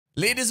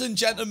Ladies and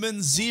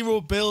gentlemen,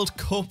 Zero Build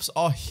Cups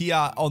are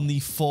here on the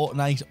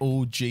Fortnite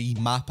OG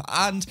map,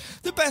 and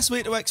the best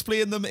way to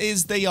explain them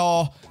is they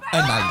are a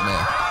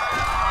nightmare.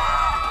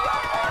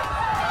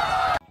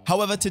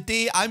 However,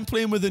 today I'm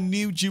playing with a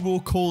new duo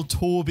called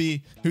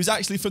Toby, who's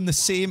actually from the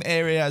same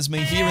area as me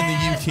here in the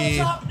UK.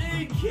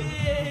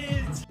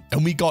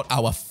 And we got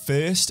our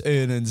first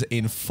earnings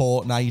in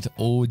Fortnite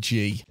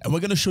OG. And we're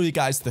going to show you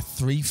guys the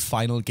 3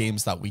 final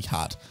games that we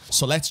had.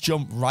 So let's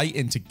jump right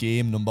into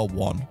game number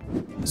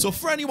 1. So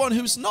for anyone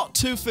who's not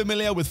too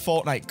familiar with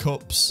Fortnite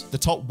Cups, the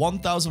top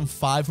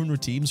 1,500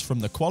 teams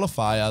from the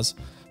qualifiers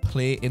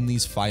play in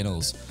these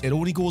finals. It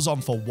only goes on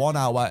for 1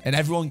 hour and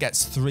everyone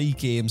gets 3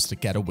 games to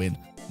get a win.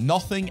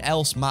 Nothing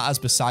else matters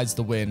besides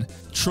the win.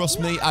 Trust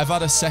me, I've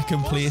had a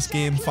second place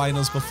game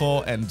finals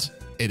before and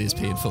it is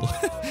painful.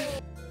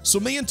 So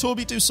me and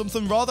Toby do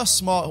something rather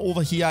smart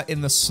over here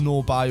in the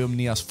snow biome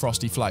near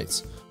Frosty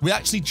Flights. We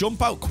actually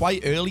jump out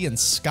quite early and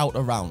scout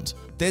around.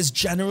 There's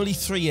generally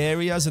 3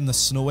 areas in the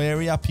snow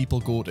area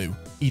people go to.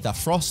 Either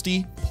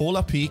Frosty,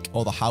 Polar Peak,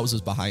 or the houses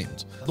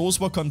behind.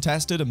 Those were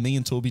contested and me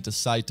and Toby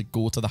decide to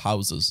go to the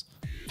houses.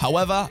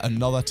 However,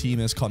 another team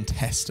is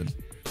contesting.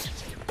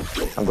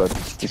 I'm good.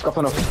 He's got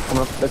enough. Come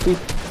on, 50,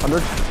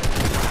 100.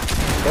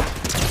 Yep.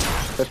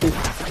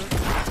 50.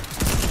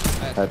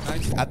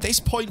 At this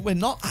point, we're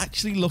not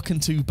actually looking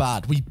too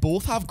bad. We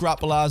both have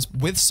grapplers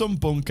with some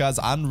bunkers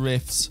and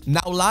rifts.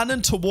 Now,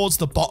 landing towards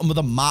the bottom of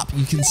the map,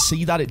 you can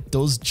see that it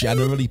does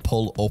generally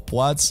pull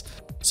upwards.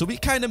 So we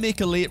kind of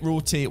make a late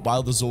rotate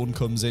while the zone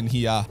comes in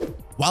here.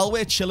 While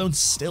we're chilling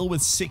still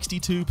with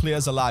 62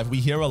 players alive,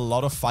 we hear a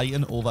lot of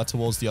fighting over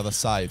towards the other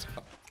side.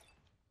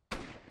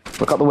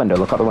 Look out the window,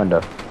 look out the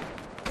window.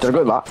 Did I go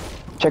with that?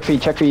 Check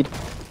feed, check feed.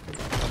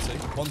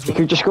 You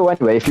could just go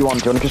anyway if you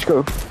want. Do you want to just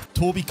go?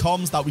 Toby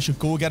comms that we should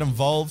go get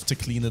involved to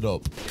clean it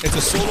up. It's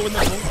a solo in the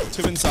front,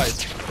 2 inside.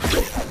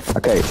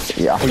 Okay,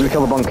 yeah, I think we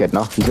kill the bunk kid,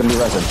 no? He's gonna be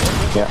resin.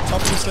 Yeah.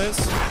 Top of the stairs.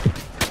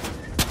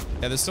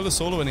 Yeah, there's still a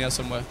solo in here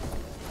somewhere.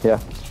 Yeah.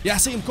 Yeah, I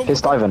see him. Come.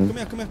 He's diving. Come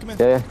here, come here, come here.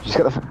 Yeah, yeah. Just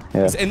get the.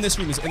 Yeah. He's in this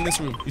room. He's in this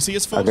room. You see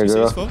his foot? Okay, you see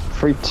go. his foot?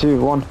 3, 2,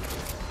 1.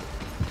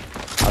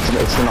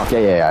 It's the knock.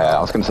 Yeah. I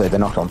was gonna say they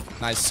knocked on.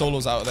 Nice,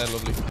 solos out of there,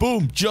 lovely.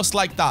 Boom, just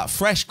like that.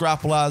 Fresh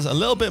grapplers, a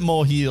little bit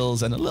more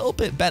heals, and a little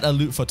bit better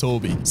loot for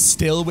Toby.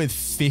 Still with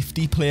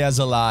 50 players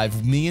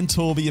alive, me and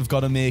Toby have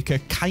got to make a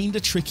kind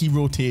of tricky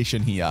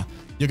rotation here.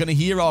 You're going to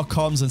hear our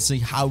comms and see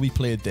how we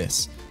played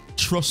this.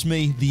 Trust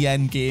me, the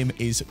end game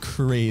is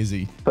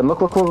crazy. But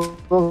look.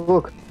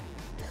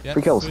 Yep,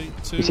 3 kills. 3,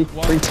 2, you see?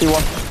 1. 3, 2,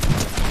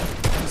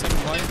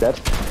 1. Dead.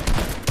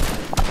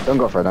 Don't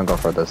go for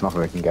it. There's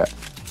nothing we can get.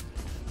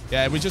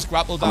 Yeah, we just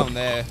grapple down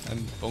there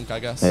and bunk, I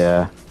guess.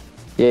 Yeah,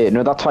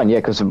 no, that's fine. Yeah,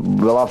 because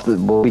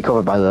we'll be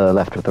covered by the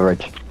left of the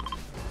ridge.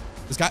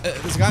 There's a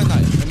guy in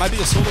that. It might be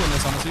a solo in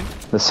this, honestly.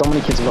 There's so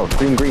many kids involved.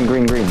 Green,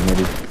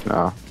 maybe.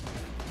 No.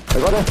 I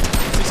got it.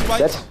 60 white.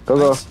 Dead. Go.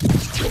 Nice.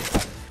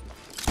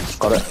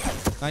 Got it.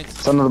 Nice.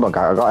 It's under the bunk.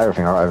 I got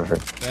everything.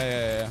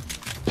 Yeah.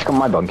 Just come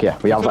my bunk. Yeah,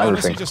 we have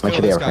everything. Just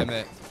Literally kill this everything.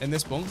 guy, mate. In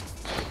this bunk.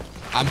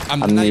 I'm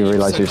I didn't even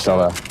realise he was still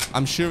there.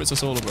 I'm sure it's a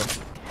solo, bro.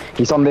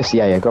 He's on this.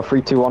 Yeah. Go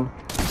 3, 2, 1.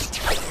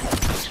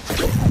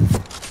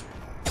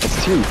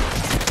 It's 2.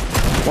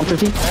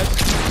 150. Dead.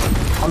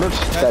 100.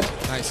 Dead.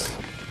 Nice.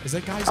 Is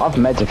there guys? I have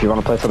meds if you want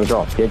to play for the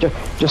drop. Yeah,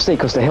 just see,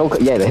 because the hill.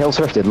 Yeah, the hill's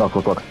rifted. Look.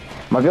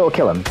 Might be able to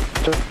kill him.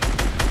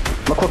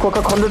 Look.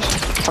 100.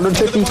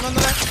 150. One on the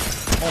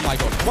left. Oh my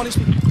god. One is.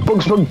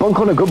 Bunk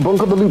on the loot.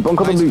 Bunk on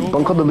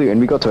the loot, and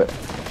we go to it.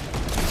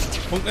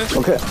 Bunk this.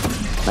 Okay.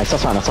 Nice,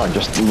 that's fine.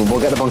 Just, we'll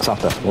get the bunks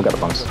after.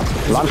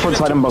 Land front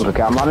side and bunk,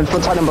 okay? I'm landing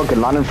front side and bunker,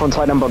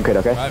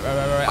 okay?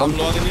 Right. I'm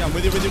loading you. I'm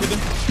with you.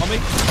 On me.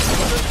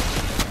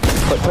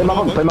 Play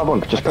my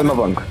bunk. Just play my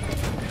bunk.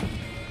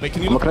 Wait,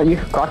 can you I'm looking at you.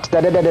 Cracked.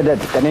 Dead.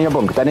 Dead in your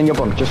bunk.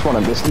 Just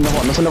one. There's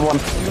another one.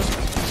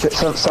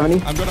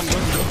 70. I'm good.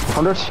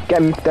 100.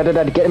 Get him.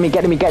 Dead. Get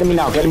me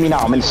now.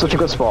 I'm in such a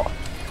good spot.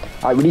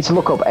 Alright, we need to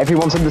look up.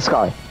 Everyone's in the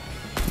sky.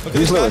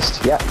 Who's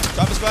lowest? Yeah.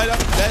 Grab the spider.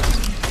 Dead.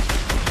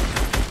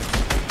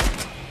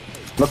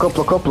 Look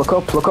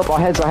up. Our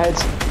heads.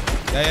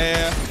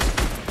 Yeah.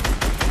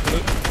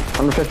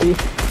 150.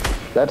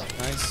 Dead.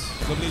 Nice.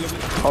 Lovely.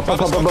 Up.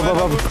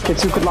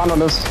 Kids who could land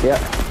on us. Yeah.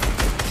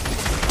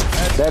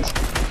 Dead.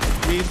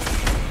 Green.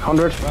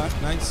 100.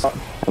 Right, nice.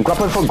 And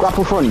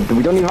grapple front.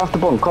 We don't even have to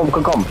bunk. Come.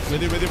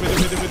 With you.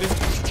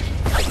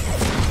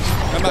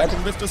 Remember, I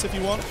can rift us if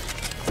you want.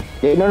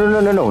 Yeah,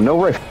 no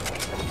rift.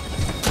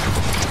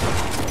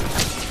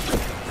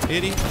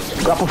 80.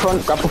 Grapple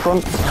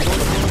front.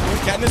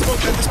 Get in this boat,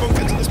 get to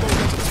this boat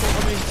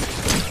on me.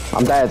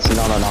 I'm dead, so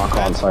no, I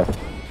can't, sorry.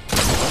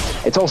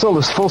 It's also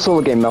this full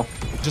solo game, Mel.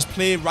 Just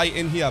play right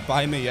in here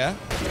by me, yeah?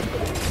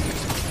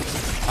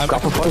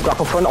 Grapple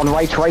front, on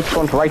right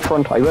front,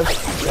 are you with?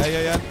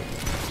 Yeah.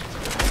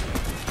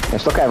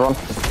 Let's look at everyone.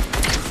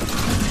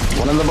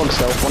 One in the bunk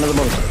still,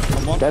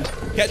 I'm one. Dead.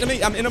 Get to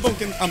me, I'm in a bunk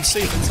and I'm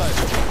safe inside.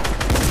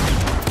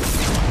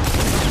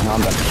 No,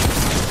 I'm dead.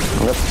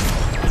 I'm good.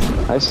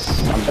 Nice,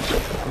 I'm dead.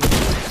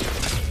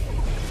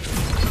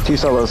 2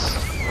 solos.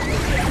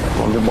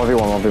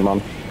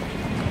 1v1.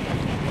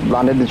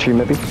 Landed the tree,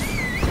 maybe.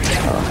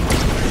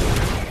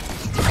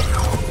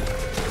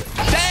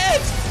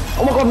 Dead!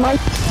 Oh my god, nice!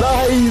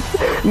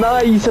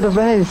 You're the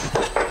best!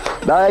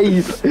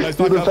 Nice! You're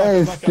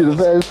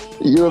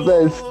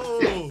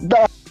the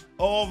best!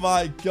 Oh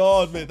my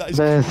god, mate, that is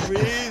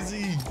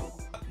crazy.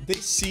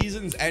 This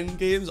season's end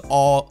games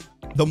are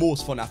the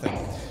most fun, I think.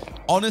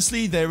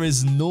 Honestly, there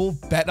is no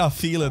better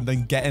feeling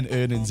than getting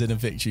earnings in a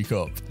victory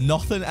cup.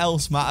 Nothing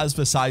else matters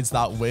besides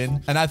that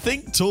win. And I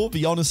think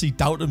Toby honestly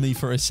doubted me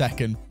for a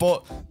second,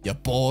 but your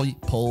boy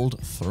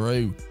pulled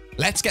through.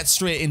 Let's get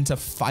straight into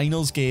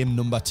finals game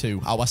number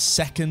 2, our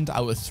second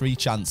out of 3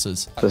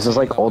 chances. This is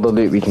like all the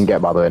loot we can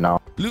get, by the way, now.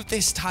 Loot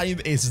this time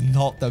is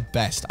not the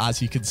best,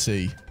 as you can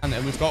see. And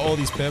we've got all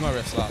these perma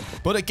rifts, lad.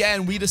 But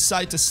again, we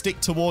decide to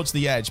stick towards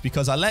the edge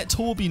because I let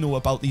Toby know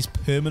about these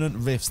permanent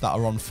rifts that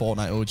are on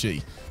Fortnite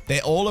OG.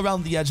 They're all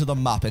around the edge of the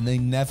map and they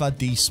never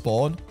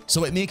despawn.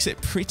 So it makes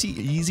it pretty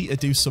easy to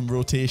do some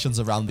rotations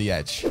around the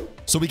edge.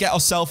 So we get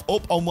ourselves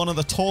up on one of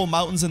the tall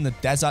mountains in the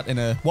desert in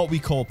a what we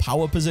call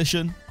power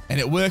position. And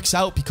it works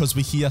out because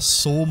we hear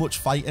so much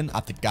fighting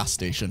at the gas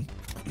station.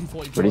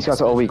 But these guys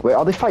are all weak. Wait,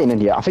 are they fighting in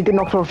here? I think they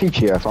knocked on a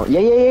feature here.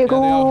 Yeah,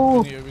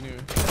 go! We knew.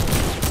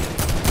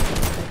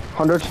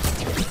 100.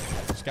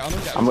 Just get on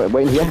him, I'm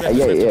waiting here.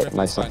 Yeah.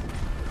 Nice one.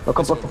 Look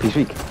up, he's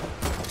weak.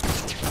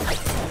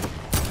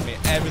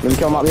 Let me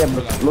kill him out there.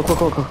 Look.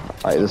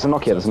 Alright, there's a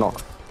knock here,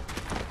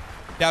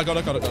 Yeah, I got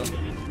it.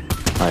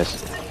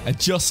 Nice. And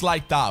just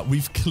like that,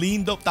 we've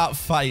cleaned up that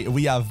fight.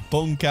 We have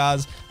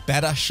bunkers,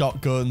 better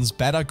shotguns,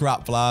 better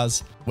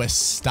grapplers. We're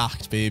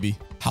stacked, baby.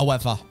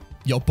 However,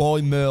 your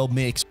boy Merl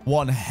makes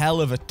one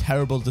hell of a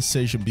terrible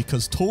decision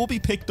because Toby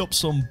picked up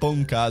some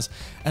bunkers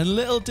and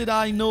little did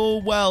I know,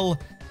 well,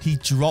 he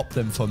dropped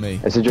them for me.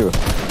 It's a Jew.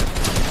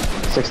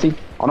 60.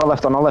 On our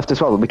left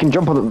as well. We can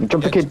jump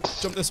the kid.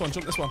 Jump this one.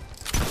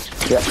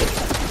 Yeah.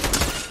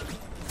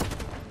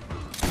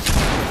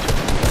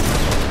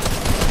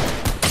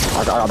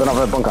 I don't have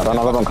a bunker,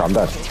 I'm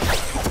dead.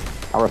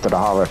 I rifted a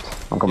hard rift.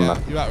 I'm coming back.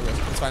 You out of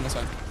rift, that's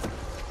fine.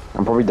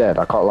 I'm probably dead,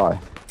 I can't lie.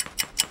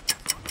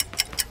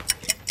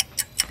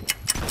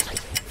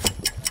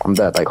 I'm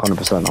dead, like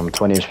 100%, I'm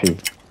 20 HP.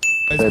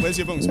 Where's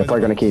your bunks? They're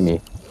probably gonna keep me.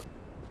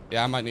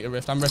 Yeah, I might need a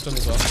rift. I'm rifting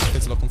as well.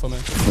 Kids are looking for me.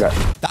 Okay.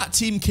 That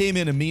team came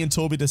in and me and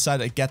Toby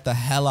decided to get the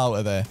hell out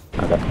of there.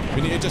 Okay.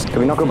 We need to just... Can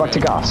we not go back to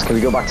gas? Can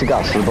we go back to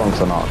gas for the bunks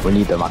or not? We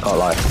need them, I can't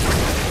lie.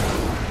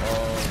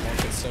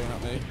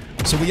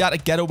 So we had to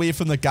get away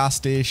from the gas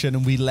station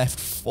and we left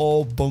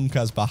 4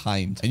 bunkers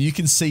behind. And you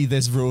can see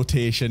this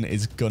rotation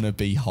is gonna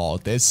be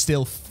hard. There's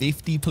still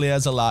 50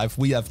 players alive.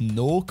 We have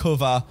no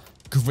cover.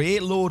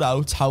 Great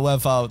loadout.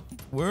 However,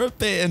 we're a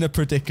bit in a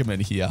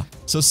predicament here.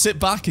 So sit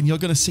back and you're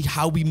gonna see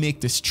how we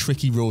make this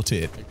tricky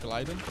rotate. Okay,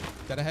 colliding.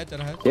 Dead ahead.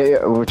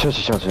 Yeah, we're chill.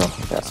 Yeah.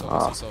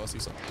 I saw.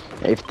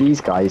 If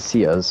these guys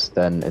see us,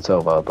 then it's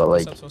over, but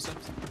like... Steps.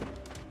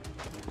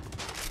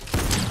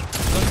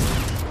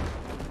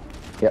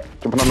 Yeah,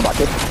 jumping on the back,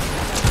 kid.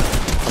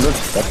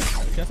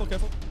 100. Careful.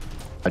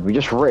 And we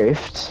just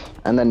rift,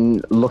 and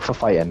then look for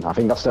fighting. I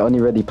think that's the only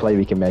ready play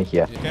we can make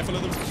here. Yeah, careful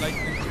of them, like...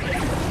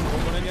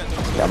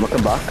 Yeah, I'm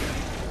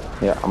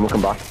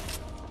looking back.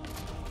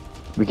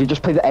 We could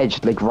just play the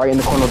edge, like right in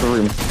the corner of the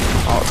room.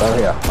 Oh, they're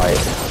here. Right.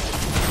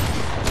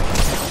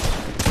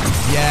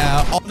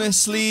 Yeah,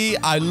 honestly,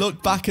 I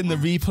look back in the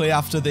replay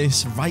after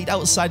this. Right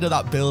outside of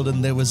that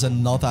building, there was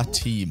another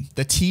team.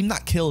 The team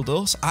that killed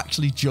us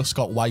actually just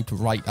got wiped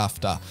right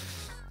after.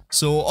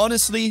 So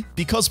honestly,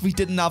 because we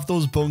didn't have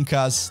those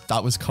bunkers,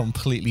 that was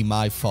completely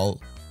my fault.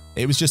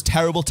 It was just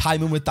terrible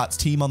timing with that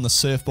team on the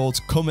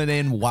surfboards coming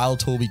in while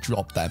Toby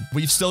dropped them.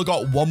 We've still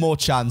got one more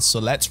chance, so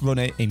let's run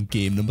it in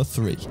game number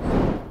 3.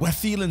 We're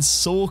feeling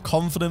so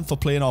confident for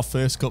playing our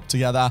first cup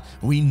together.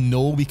 We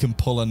know we can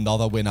pull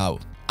another win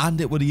out. And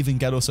it would even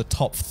get us a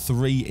top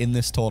 3 in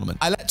this tournament.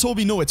 I let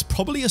Toby know it's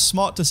probably a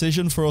smart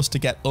decision for us to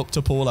get up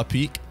to Polar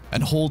Peak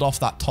and hold off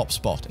that top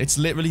spot. It's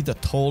literally the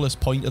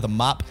tallest point of the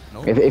map.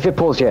 If it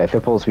pulls, yeah. If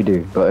it pulls, we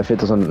do. But if it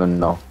doesn't, then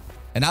no.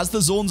 And as the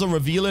zones are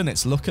revealing,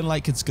 it's looking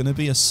like it's going to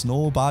be a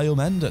snow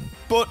biome ending.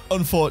 But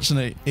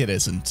unfortunately, it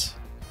isn't.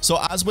 So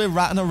as we're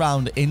ratting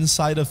around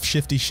inside of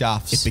Shifty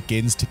Shafts, it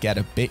begins to get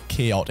a bit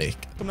chaotic.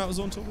 Coming out of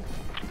zone, Toby.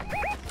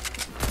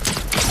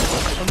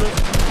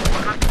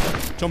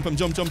 Jump him,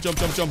 jump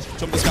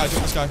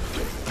this guy.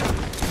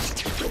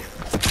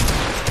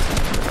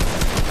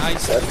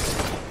 Nice.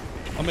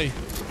 On me.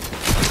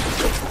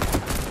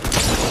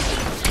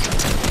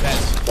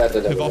 Dead.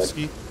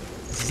 Pivovsky.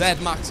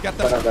 Zed, Max, get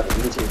that.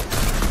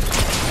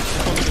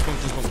 Just come.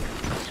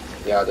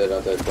 Yeah, I did,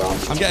 bro.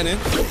 I'm getting in.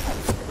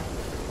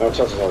 No,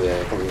 trust us all,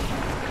 yeah, come here.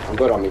 I'm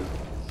good on me.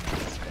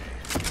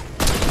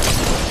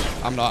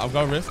 I'm not, I've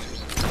got a rift.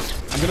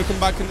 I'm gonna come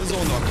back in the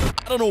zone though.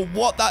 I don't know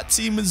what that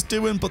team was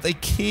doing, but they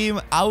came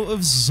out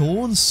of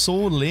zone so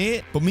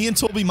late. But me and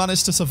Toby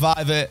managed to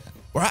survive it.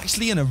 We're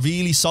actually in a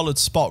really solid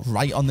spot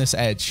right on this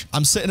edge.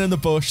 I'm sitting in the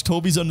bush,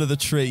 Toby's under the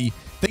tree.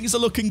 Things are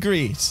looking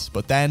great,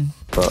 but then...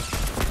 But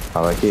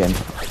I like Ian.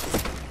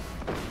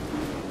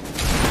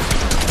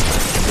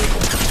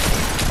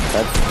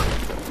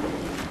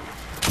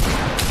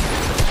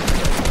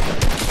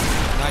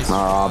 Nice.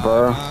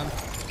 Bro. Man.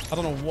 I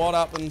don't know what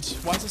happened.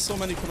 Why is there so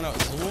many coming out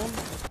of zone?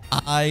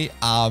 I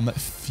am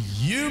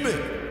fuming.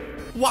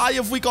 Why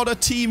have we got a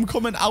team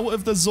coming out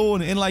of the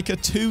zone in like a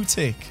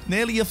 2-tick?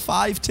 Nearly a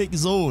 5-tick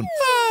zone.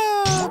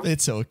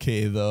 It's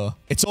okay though.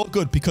 It's all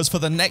good because for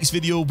the next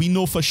video, we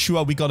know for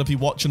sure we got to be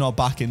watching our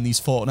back in these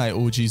Fortnite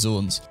OG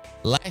zones.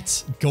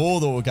 Let's go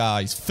though,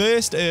 guys.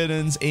 First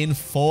earnings in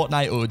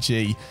Fortnite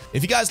OG.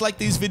 If you guys like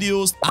these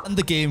videos and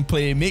the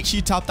gameplay, make sure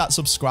you tap that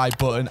subscribe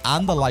button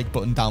and the like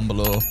button down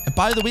below. And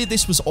by the way,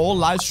 this was all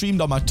live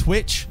streamed on my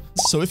Twitch.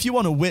 So if you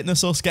want to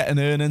witness us getting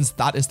earnings,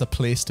 that is the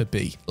place to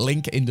be.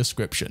 Link in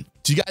description.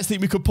 Do you guys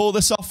think we could pull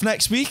this off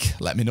next week?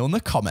 Let me know in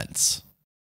the comments.